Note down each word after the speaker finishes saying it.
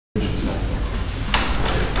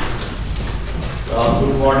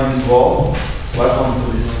Good morning to all. Welcome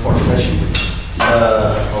to this fourth session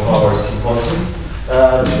of our symposium.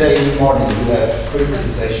 Today in the morning we have three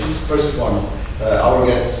presentations. First one, our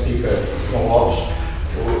guest speaker, João Lopes,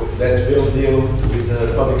 that will deal with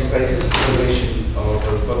the public spaces, evaluation of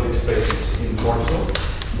public spaces in Portugal.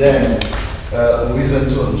 Then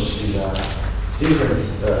Ventura in a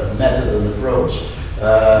different method and approach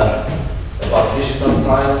about digital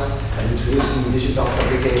tiles and introducing digital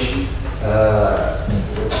fabrication,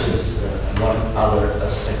 which is one other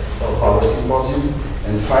aspect of our symposium.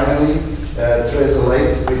 And finally, Teresa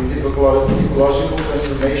Leite with typological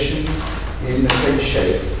transformations in the same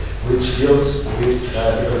shape, which deals with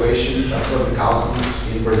evaluation of public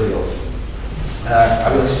housing in Brazil.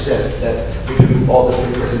 I will suggest that we do all the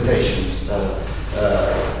three presentations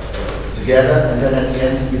together, and then at the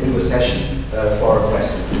end we do a session for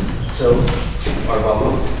questions. So,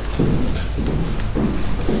 welcome.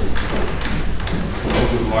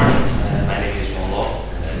 Good morning. My name is João Lopes,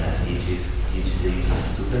 and I'm a PhD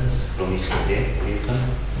student from ISCTE, Lisbon.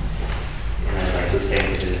 And I'd like to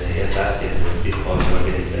thank the ESAP and the City College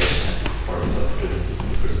organization for this opportunity to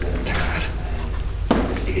present my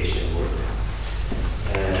investigation work.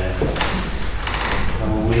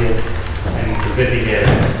 I'm presenting a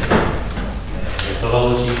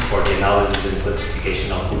methodology for the analysis and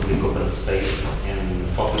classification of public open space and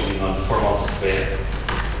focusing on formal square,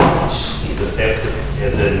 which is accepted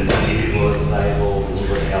as an individualizable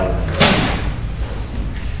urban element.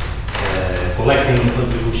 Collecting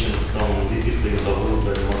contributions from disciplines of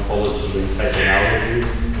urban morphology and site analysis,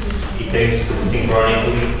 it aims to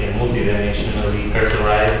synchronically and multidimensionally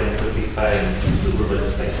characterize and classify suburban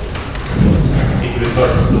spaces. It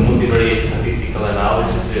resorts to multivariate statistical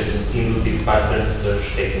analysis and inductive pattern search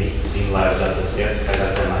techniques in large data sets by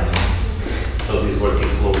data mining. So this work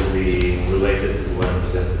is closely related to the one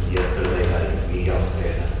presented yesterday by Miguel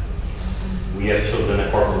Serra. We have chosen a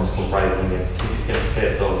corpus comprising a significant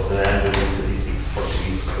set of 136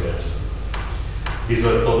 Portuguese squares. These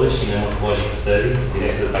were published in a morphologic study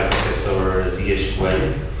directed by Professor Dias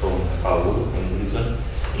Coelho from FAU in Lisbon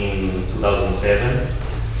in 2007,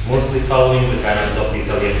 mostly following the canons of the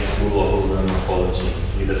Italian School of Urban Morphology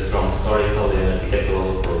with a strong historical and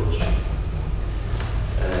architectural approach.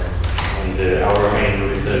 Our main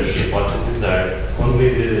research hypotheses are only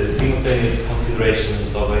the simultaneous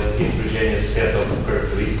considerations of a heterogeneous set of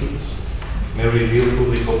characteristics may reveal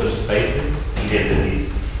public open spaces,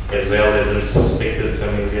 identities, as well as unsuspected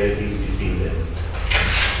familiarities between them.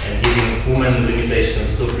 And giving human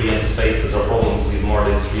limitations to create spaces or problems with more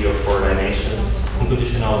than 3 or 4 dimensions,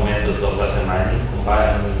 computational methods of data mining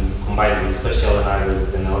combined with spatial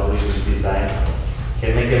analysis and algorithmic design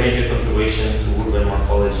can make a major contribution to urban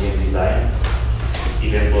morphology and design,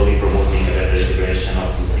 eventually promoting a better integration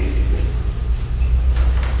of these disciplines.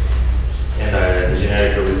 And our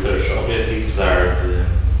generic research objectives are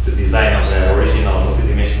the design of the original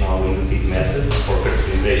multidimensional inductive method for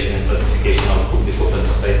characterization and classification of public open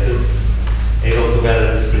spaces, able to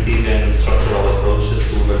gather descriptive and structural approaches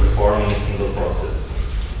to urban form in a single process.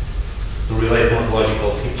 To relate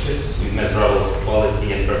morphological features with measurable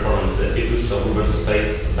quality and performance attributes of urban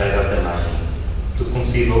space by data mining. To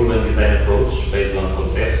conceive urban design approach based on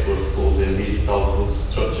concepts, workflows, and digital tools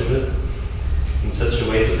structured in such a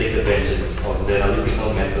way to take advantage of the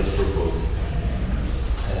analytical methods proposed.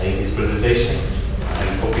 In this presentation,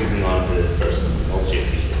 I'm focusing on the first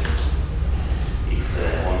objective. It's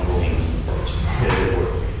an ongoing project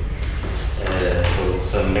work. So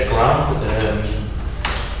some background.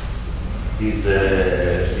 This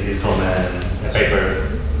is from a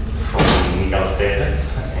paper from Miguel Serra,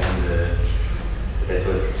 and that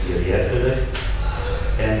was here yesterday,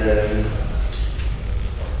 and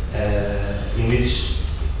in which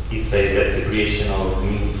it says that the creation of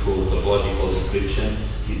meaningful topological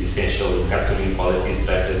descriptions is essential in capturing qualities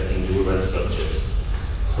trapped in urban structures.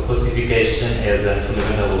 So classification has a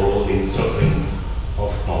fundamental role in structuring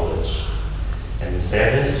of knowledge. And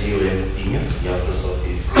Serra, Gil, and Pinho, the authors of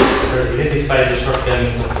this paper, identify the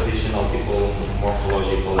shortcomings of traditional people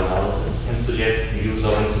morphological analysis and suggest the use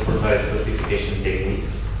of unsupervised classification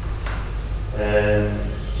techniques,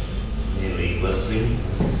 mainly clustering,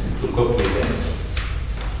 to cope with them.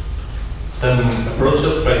 Some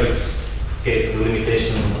approaches try to escape the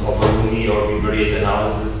limitation of a uni or bivariate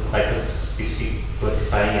analysis by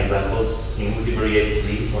classifying examples in multivariate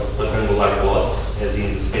tree or quadrangular plots, as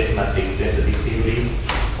in the space matrix density theory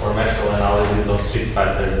or measurable analysis of street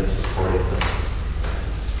patterns, for instance.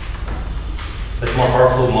 But more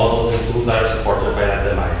powerful models and tools are supported by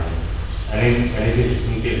data mining, an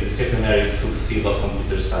interdisciplinary subfield of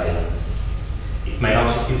computer science. Its main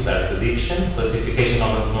objectives are prediction, classification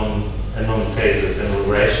of unknown cases and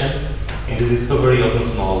regression, and the discovery of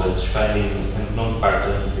new knowledge, finding unknown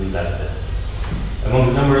patterns in data.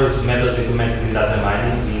 Among the numerous methods implemented in data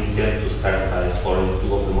mining, we intend to start by exploring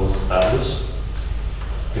two of the most established: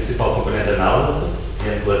 principal component analysis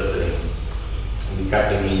and clustering. The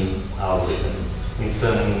CAPA means algorithms. In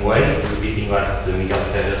some way, repeating what Miguel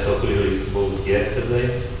Serra so clearly exposed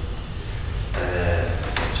yesterday,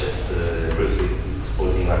 just briefly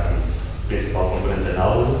exposing what is principal component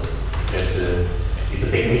analysis. That is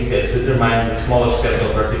a technique that determines a smaller set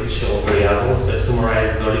of artificial variables that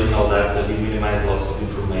summarize the original data with minimized loss of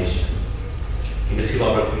information. In the field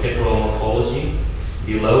of architectural morphology,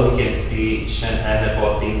 below we can see Shanghai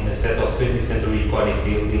plotting a set of 20th century iconic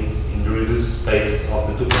buildings in the reduced space of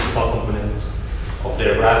the two principal components of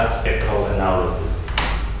their graph spectral analysis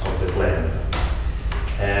of the planet,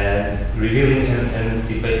 and revealing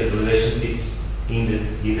unanticipated relationships even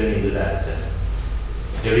in the data.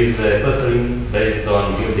 There is a clustering based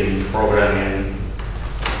on building program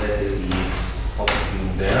that is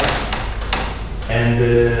focusing there, and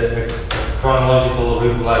a chronological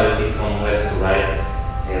regularity from left to right,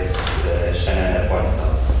 as Shannon points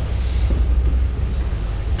out.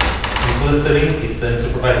 In clustering, it's an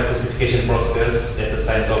unsupervised classification process that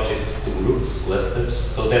assigns objects to groups, clusters,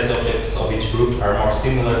 so that objects of each group are more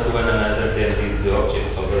similar to one another than the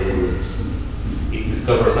objects of other groups. It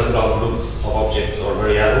discovers natural groups of objects or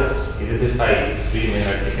variables, identifies extreme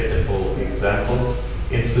and archetypal examples,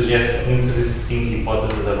 and suggests interesting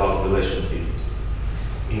hypotheses about relationships.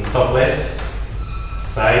 In top left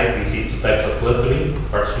side, we see two types of clustering: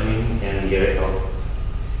 partitioning and hierarchical,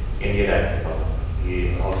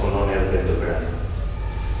 also known as endogram.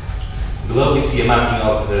 Below, we see a mapping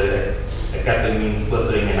of a CAPA means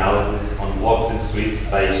clustering analysis on blocks and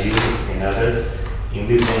streets by Gil and others in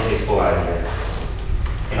Lisbon, Espoir.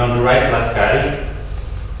 And on the right, Lascari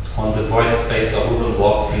on the void space of urban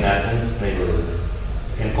blocks in Athens neighborhood,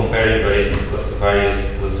 and comparing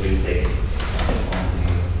various clustering techniques.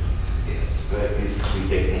 These three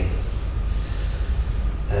techniques.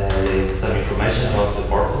 Some information about the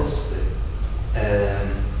corpus.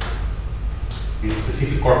 These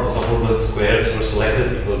specific corpus of urban squares were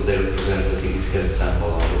selected because they represent a significant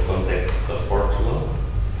sample of the context of Portugal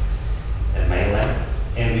and mainland,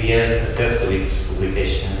 and we have access to its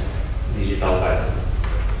publication digital license.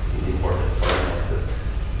 It's important for that.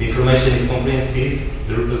 The information is comprehensive,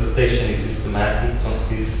 the representation is systematic,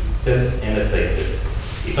 consistent, and updated.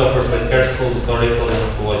 It offers a careful historical and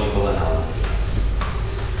morphological analysis.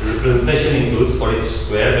 The representation includes, for each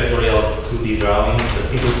square, vectorial 2D drawings, a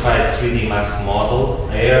simplified 3D mass model,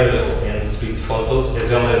 aerial and street photos, as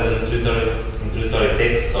well as introductory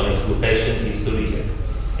texts on its location, history,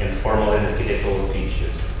 and formal and architectural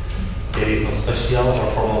features. There is no spatial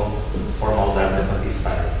or formal data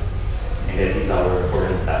quantified, and that is our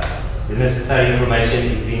current task. The necessary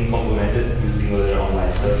information is being complemented using other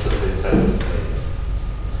online searches and sites of plays.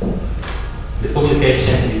 The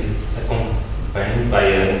publication is accompanied by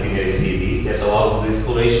a multimedia CD that allows the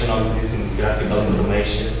exploration of existing graphical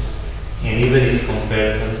information and even its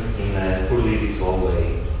comparison in a purely visual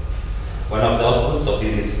way. One of the outputs of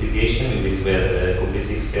this investigation will be to add a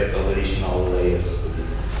comprehensive set of additional layers to it.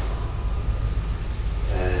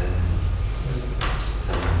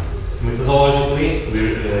 Methodologically,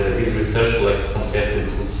 this research collects concepts and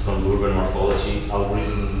tools from urban morphology,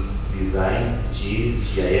 algorithm design,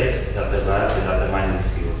 GIS, database, and data mining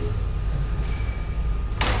fields.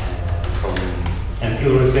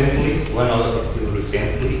 Until recently, one of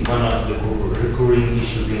the recurring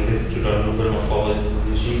issues in literature on urban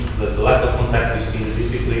morphology was the lack of contact between the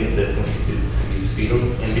disciplines that constitute this field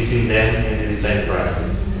and between them and the design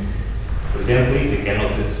practice. Presently, we can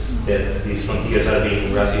notice that these frontiers are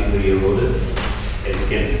being rapidly eroded, as you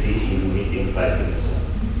can see in meetings like this one.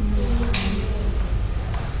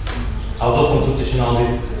 Although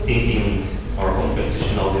computational thinking or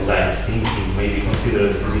computational design thinking may be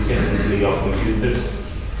considered independently of computers,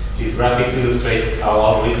 these graphics illustrate how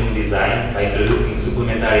algorithm design, by introducing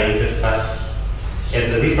supplementary interface,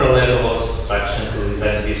 adds a deeper level of abstraction to the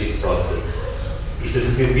scientific process. Its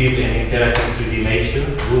sensitive and interactive 3D nature,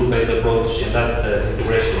 rule-based approach, and data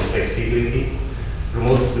integration and flexibility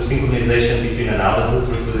promotes the synchronization between analysis,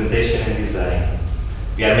 representation, and design.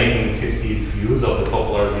 We are making excessive use of the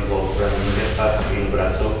popular visual programming interface in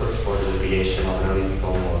Grasshopper for the creation of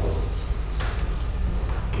analytical models.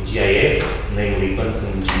 In GIS, namely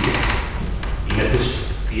quantum GIS, in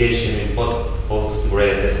association with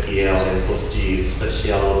PostgreSQL and PostGIS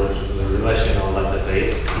spatial relational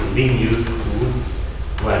database, is being used to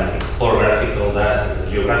One, explore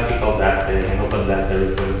geographical data and open data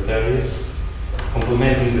repositories,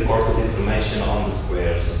 complementing the corpus information on the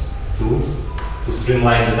squares. Two, to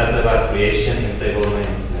streamline the database creation and table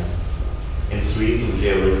maintenance. And three, to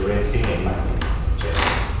georeferencing and mapping.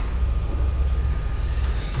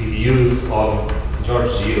 With the use of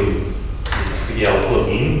George Gill CL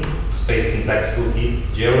plugin, Space Syntax Toolkit,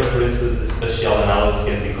 georeferences spatial analysis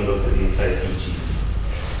can be conducted inside PGs.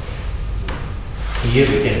 Here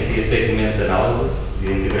we can see a segment analysis,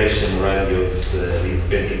 the integration radius with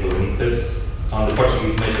 20 kilometers. On the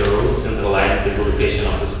Portuguese major roads, underlines the location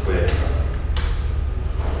of the squares.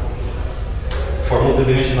 For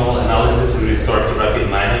multidimensional analysis, we resort to rapid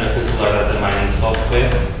mining, a popular data mining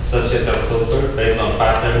software, such as software based on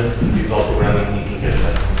patterns and visual programming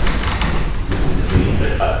interfaces.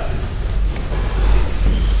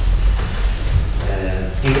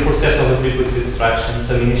 In the process of attributes extraction,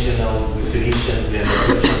 some initial definitions and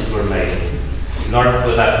assumptions were made. In order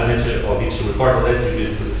to adapt the nature of each recorded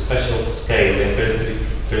attribute to the spatial scale and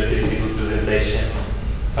characteristic representation,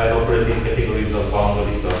 5 operating categories of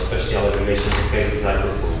boundaries or spatial aggregation scales are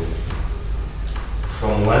proposed.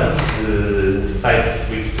 From 1, the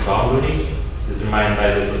site-strict boundary, determined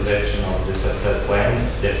by the projection of the facade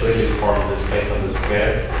planes that clearly form the space of the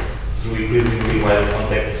square through increasingly wider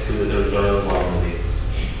context to the territorial boundaries,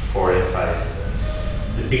 4 and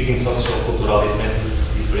 5, depicting social cultural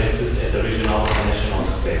differences at a regional and national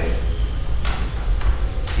scale.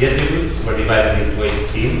 The attributes were divided into 8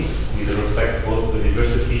 themes, which reflect both the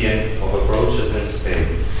diversity of approaches and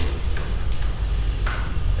scales.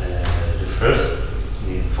 The first,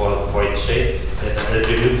 for its shape,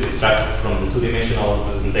 attributes extracted from the two-dimensional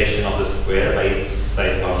representation of the square by its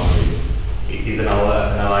side boundary. It is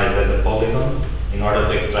analyzed as a polygon in order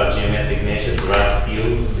to extract geometric measures,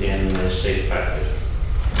 ratios, and shape factors.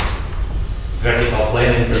 Vertical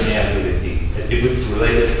plane and permeability, attributes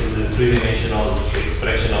related to the three-dimensional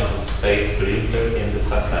expression of the space perimeter and the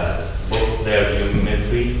facades, both their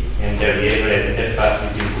geometry and their behavior as interface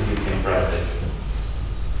between public and private.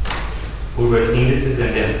 Urban indices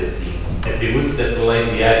and density, attributes that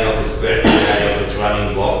relate the area of the square to the area of the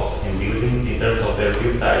surrounding blocks and buildings in terms of their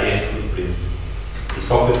built area and footprint. It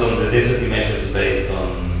focuses on the density measures based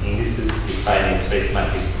on indices defining space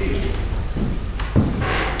mapping theory.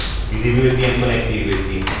 Visibility and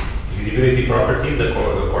connectivity. Visibility properties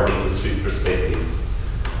according to 3 perspectives.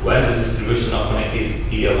 1, the distribution of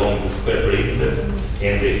connectivity along the square perimeter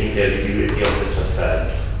and the invisibility of the facade.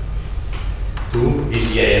 2,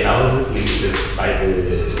 VGA analysis limited by the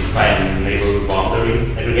defined neighborhood boundary,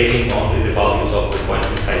 aggregating only the values of the points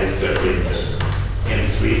inside the square perimeter. And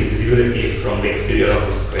 3, the visibility from the exterior of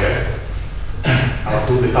the square.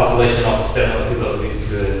 2, the calculation of externalities of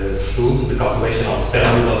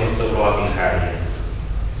its overlapping area.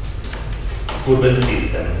 Urban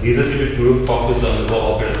system. This attribute group focuses on the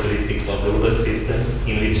global characteristics of the urban system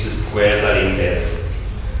in which the squares are embedded.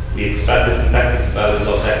 We extract the syntactic values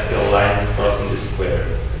of axial lines crossing the square,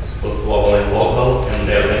 both global and local, and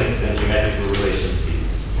their lengths and geometrical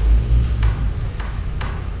relationships.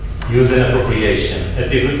 Use and appropriation.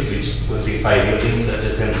 Attributes which classify buildings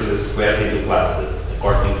adjacent to the squares into classes,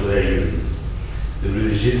 according to their uses. The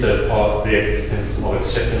register of the existence of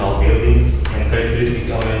exceptional buildings and characteristic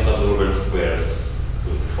elements of the urban squares,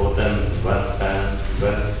 photons,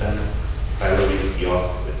 grandstands, galleries,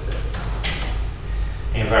 kiosks, etc.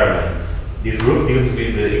 Environment. This group deals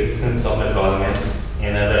with the existence of natural elements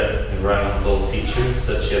and other environmental features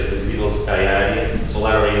such as the visible sky area,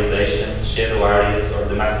 solar orientation, shadow areas, or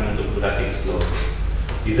the maximum topographic slope.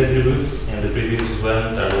 These attributes and the previous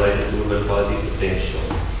ones are related to urban quality potential,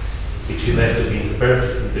 which will have to be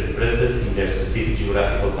interpreted in their specific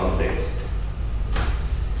geographical context.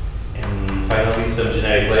 And finally, some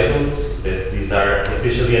generic labels, that these are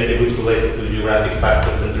essentially attributes related to geographic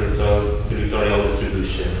factors and territorial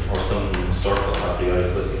distribution, or some sort of a priori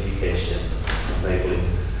classification labeling,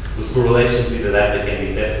 whose correlations with the data can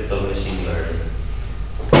be tested on machine learning.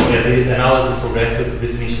 As the analysis progresses, the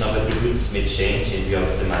definition of attributes may change and be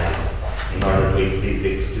optimized. In order to increase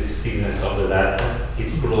the exclusiveness of the data,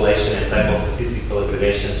 its correlation and type of statistical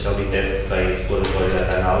aggregation shall be tested by exploratory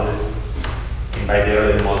data analysis and by the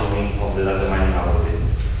early modeling of the data mining algorithm.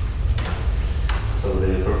 So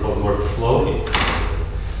the proposed workflow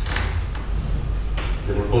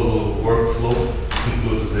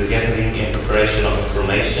includes the gathering and preparation of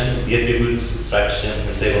information, the attributes extraction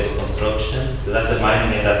and tables construction, the data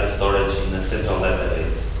mining and data storage in a central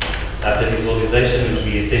database. Data visualization will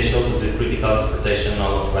be essential to the critical interpretation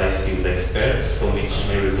of live field experts, from which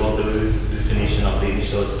may result the definition of the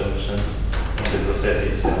initial assumptions in the process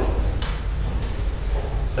itself.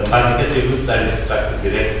 Some basic attributes are extracted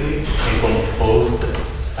directly, and composed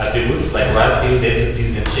attributes like relative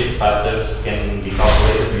densities and shape factors can be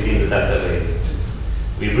calculated within the database.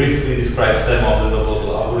 We briefly describe some of the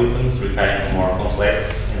local algorithms requiring more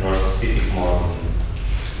complex and more specific modeling.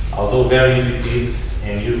 Although very intuitive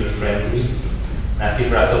and user-friendly, native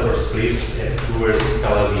Grasshopper scripts have poor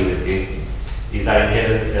scalability. These are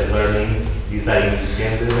intended as learning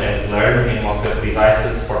and mock-up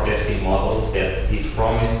devices for testing models that, if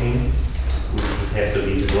promising, would have to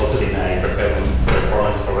be developed in a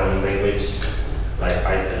performance programming language like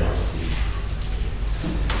Python or C.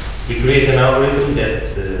 We create an algorithm that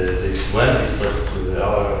this first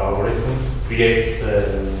algorithm creates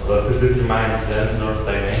determines the unserved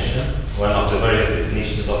dimension, one of the various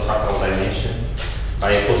definitions of fractal dimension,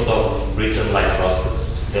 by a post-of-written like process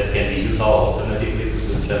that can be used alternatively to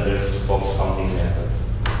the standard box counting method.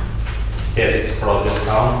 It has its pros and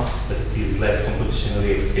cons, but it is less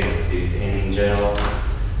computationally expensive, and in general,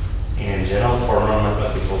 for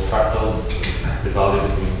non-mathematical fractals, the values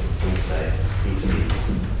we see.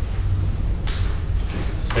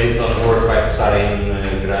 Based on work by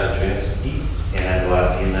Psarin Graduensky and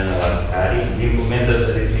Analaskari, we implemented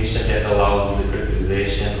a definition that allows the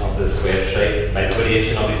characterization of the square shape by the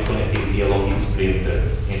variation of its connectivity along its perimeter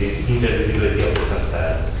and the intervisibility of the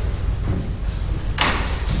facades.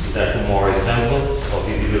 These are two more examples of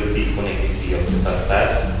visibility connectivity of the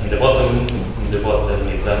facades. In the bottom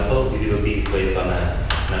example, visibility is based on a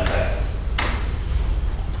fact.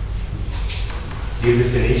 This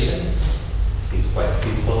definition seems quite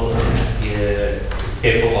simple. It's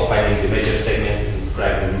capable of finding the major segment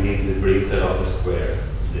inscribed within the perimeter of the square.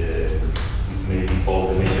 It's maybe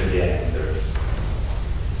called the major diameter.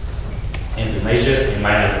 And the major and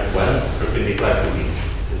minor ones perpendicular to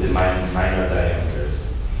the minor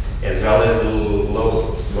diameters, as well as the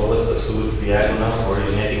lowest absolute diagonal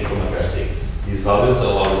originating from a vertex. These values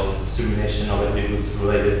allow the determination of attributes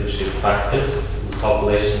related to shape factors, whose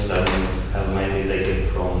calculations are mainly taken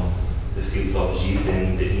from the fields of G's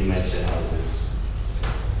and the image analysis.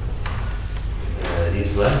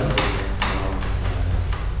 This one,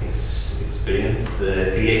 experience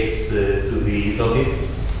creates 2D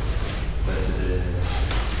isodists, but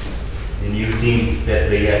the new thing is that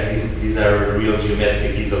these are real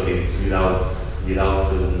geometric isodists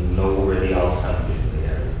without no radial sampling.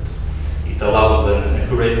 It allows an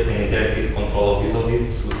accurate and interactive control of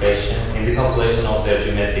isodists location and the calculation of their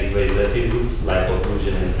geometric base attributes like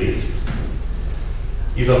occlusion and drift.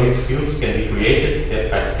 Isodist fields can be created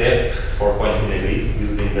step by step for points in a grid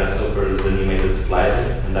using Grasshopper's animated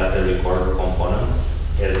slider and data recorder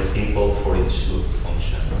components as a simple for each loop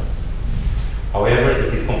function. However,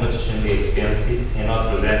 it is computationally expensive and not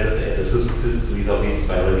presented as a substitute to isodists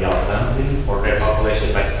by radial sampling or their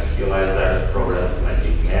calculation by specialized data programs like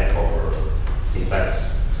BigMap or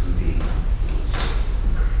Syntax 2D.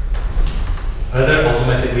 Other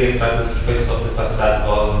automatically extract the surface of the facades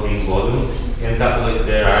bounding volumes and calculate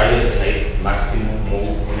their area, height, maximum,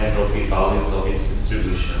 mole, and entropy values of its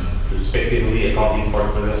distribution, respectively accounting for the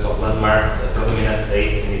presence of landmarks, a predominant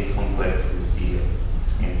height, and its complexity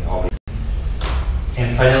of it.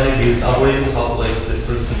 And finally, this algorithm calculates the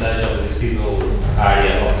percentage of the residual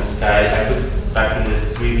area of the sky by subtracting the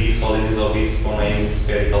 3D solid isodists from a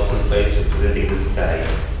spherical surface representing the sky.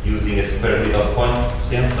 Using a square grid of points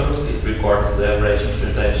sensors, it records the average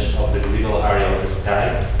percentage of the visible area of the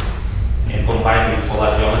sky, and combined with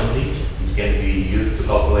solar geometry, it can be used to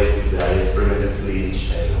calculate the areas permanently in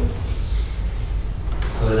shadow.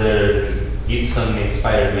 Other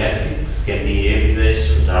Gibson-inspired metrics can be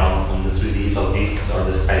envisaged drawn from the 3Ds of this or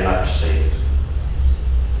the sky map shape.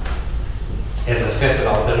 As a faster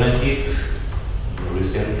alternative,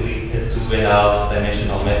 recently a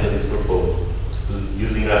 2.5-dimensional method is proposed,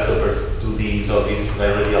 using Grasshopper's 2D isodists by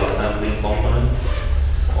radial sampling component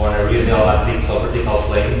on a radial matrix of vertical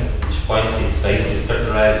planes. Each point in space is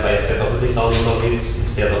characterized by a set of vertical isodists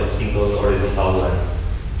instead of a single horizontal one.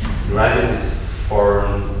 The radius is for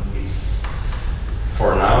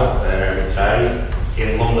now arbitrary,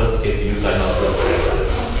 and long landscape views are not represented.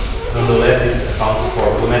 Nonetheless, it accounts for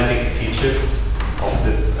geometric features of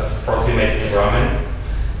the approximate environment,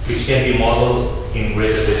 which can be modeled in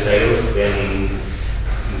greater detail than in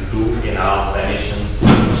 2.5-dimension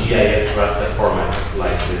GIS raster formats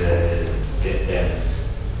like the DEMS.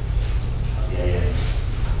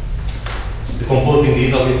 Decomposing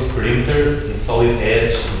these of its perimeter in solid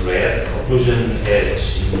edge in red, occlusion edge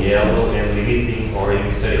in yellow, and limiting or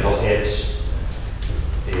hemispherical edge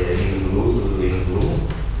in blue.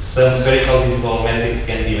 Some spherical visual metrics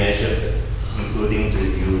can be measured, including the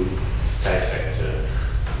view sky factor.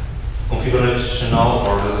 configurational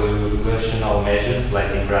or relational measures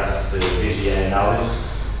like in graph VGA analysis.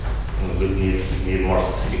 We need more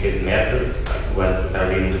sophisticated methods, like ones that are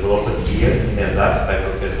being developed here in ESAP by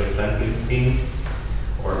Professor Franklin's team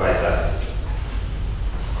or by classes.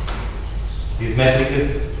 These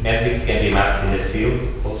metrics can be mapped in the field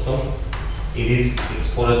also. In this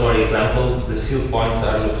exploratory example, the field points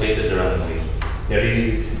are located randomly.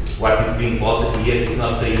 What is being plotted here is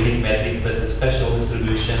not a unique metric, but a special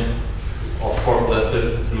distribution of 4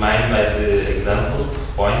 clusters determined by the examples,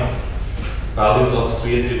 points, values of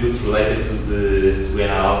 3 attributes related to the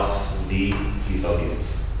 2.5D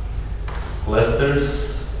isolis.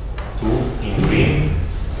 Clusters 2 in green,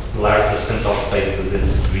 larger central spaces and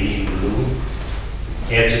 3 in blue.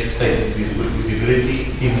 Edge spaces with good visibility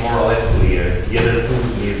seem more or less clear. The other two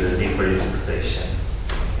need a deeper interpretation.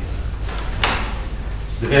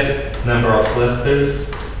 The best number of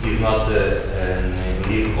clusters is not an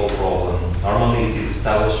empirical problem. Normally it is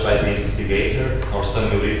established by the investigator or some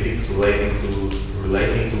heuristics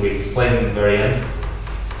relating to explaining variance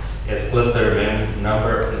as cluster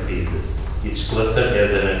number increases. Each cluster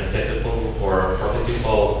has an archetypal or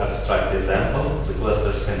prototypal abstract example, the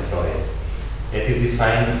cluster centroid. It is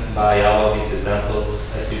defined by all of its examples,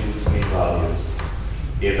 attributes, mean values.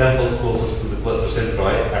 The examples closest to the cluster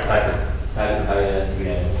centroid are tagged by a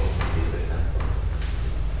triangle.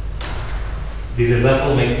 This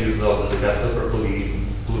example makes use of the Grasshopper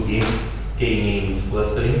plugin K-means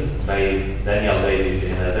clustering by Daniel David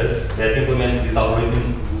and others that implements this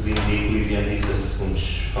algorithm using the Euclidean distance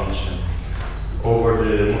function over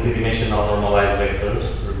the multidimensional normalized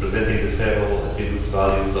vectors representing the several attribute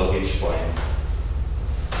values of each point.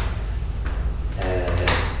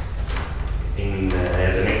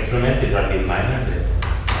 As an experiment in rapid miner that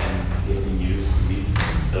I'm getting used to it,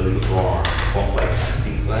 it's a little more complex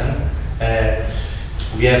this one.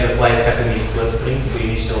 We have applied Kappa-means clustering to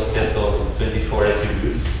initial set of 24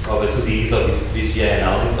 attributes of a 2D isovis VGA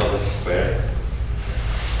analysis of a square.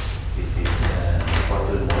 This is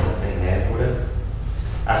reported in Ventura.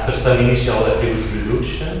 After some initial attribute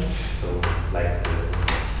reduction, so like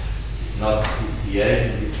not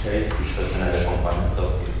PCA in this case, which was another component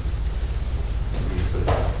of this.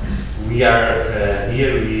 We are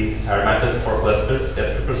mapped for clusters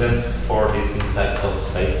that represent 4 distinct types of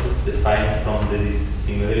spaces defined from the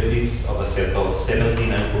dissimilarities of a set of 17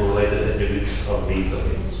 uncorrelated attributes of the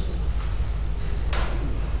isovis.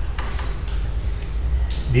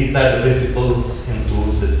 These are the principles and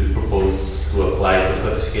tools that we propose to apply to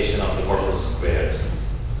classification of the corpus squares.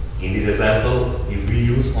 In this example, if we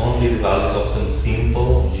use only the values of some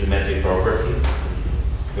simple geometric properties,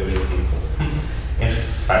 very simple, and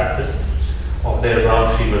factors of their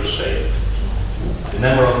round figure shape. The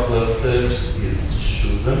number of clusters is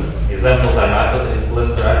chosen, examples are mapped, and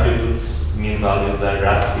cluster attributes, mean values are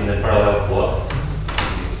graphed in a parallel plot.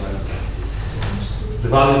 This one. The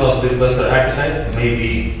values of the cluster archetype may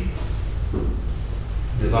be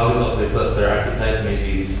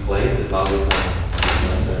displayed, the values of this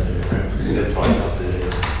one, the centroid of the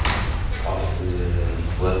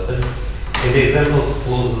clusters. And the examples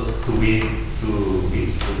closest to the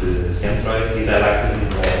centroid is highlighted in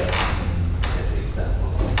red in the example.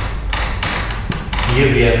 Here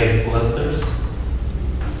we have 8 clusters.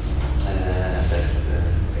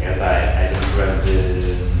 As I don't run the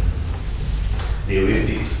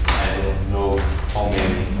heuristics, I don't know how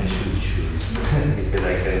many I should choose because I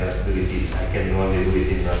cannot do it. I can only do it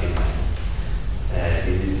in rapid miner.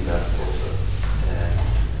 This is not also.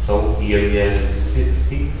 So here we have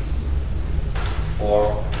 6,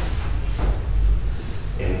 4,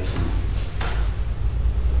 and 2.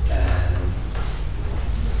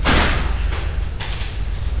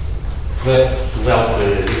 To help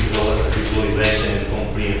visualization and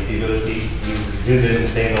comprehensibility, we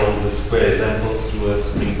disentangle the square examples through a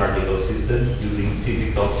spring particle system using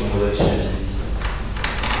physical simulation.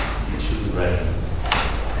 It should be random.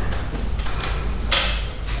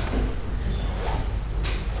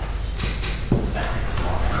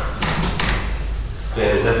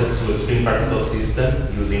 Square examples through a spring particle system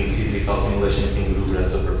using physical simulation in the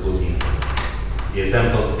Grasshopper plugin. The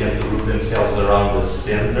examples tend to group themselves around the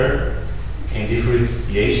center, and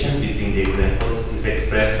differentiation between the examples is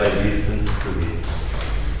expressed by the distance to it.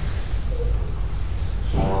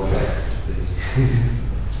 It's more or less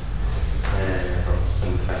from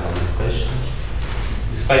some final discussion.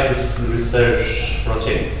 Despite this research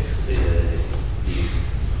project is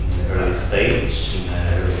in an early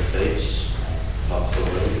stage, not so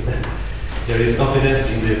early, there is confidence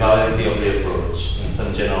in the validity of the approach, and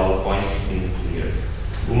some general points seem clear.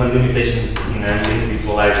 Human limitations in handling,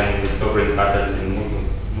 visualizing, and discovering patterns in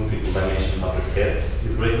multiple dimension of the sets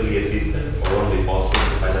is greatly assisted or only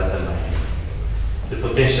possible by data mining. The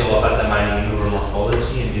potential of data mining in urban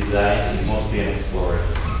morphology and design is mostly unexplored.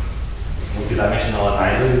 Multidimensional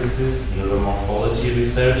analysis in urban morphology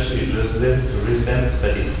research is recent,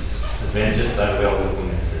 but its advantages are well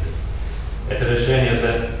documented.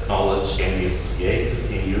 Heterogeneous knowledge can be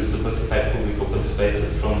associated and used to classify public open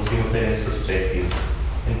spaces from simultaneous perspectives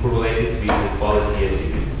and correlated with equality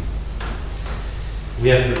attributes. We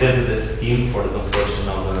have presented a scheme for the construction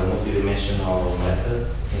of a multidimensional method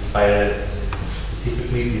inspired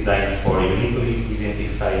specifically designed for uniquely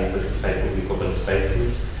identify and classify public open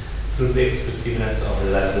spaces through the expressiveness of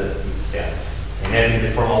the data itself, and having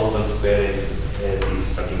the formal open square as this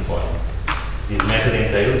starting point. This method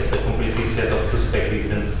entails a comprehensive set of perspectives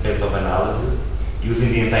and scales of analysis,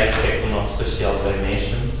 using the entire spectrum of spatial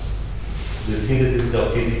dimensions, the synthesis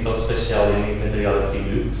of physical, spatial, and material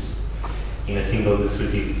attributes in a single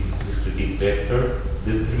descriptive vector,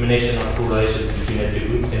 the determination of correlations between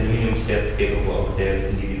attributes, and the minimum set capable of their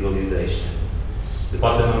individualization. The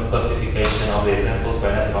bottom-up classification of the examples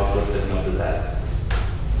by natural clustering of the data.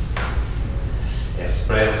 As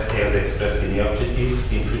expressed in the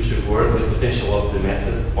objectives, in future work, the potential of the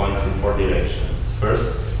method points in 4 directions.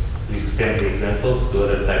 First, we extend the examples to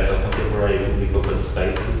other types of contemporary public open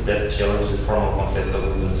spaces that challenge the formal concept of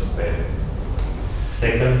urban square.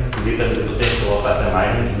 Second, to deepen the potential of data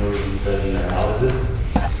mining in urban analysis,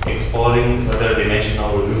 exploring other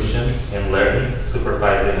dimensional reduction and learning,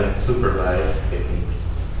 supervised and unsupervised techniques.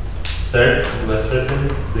 Third, to ascertain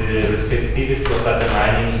the receptivity of data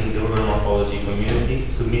mining in the urban morphology community,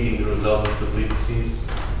 submitting the results to criticisms,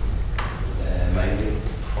 mainly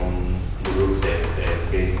from the group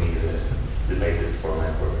that gave me the basis for my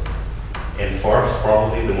work. And fourth,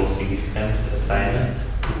 probably the most significant assignment,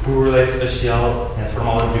 to correlate spatial and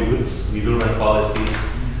formal attributes with urban quality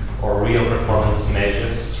or real performance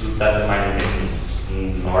measures through data mining techniques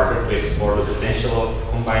in order to explore the potential of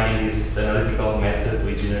combining this analytical method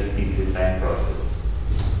with generative design process.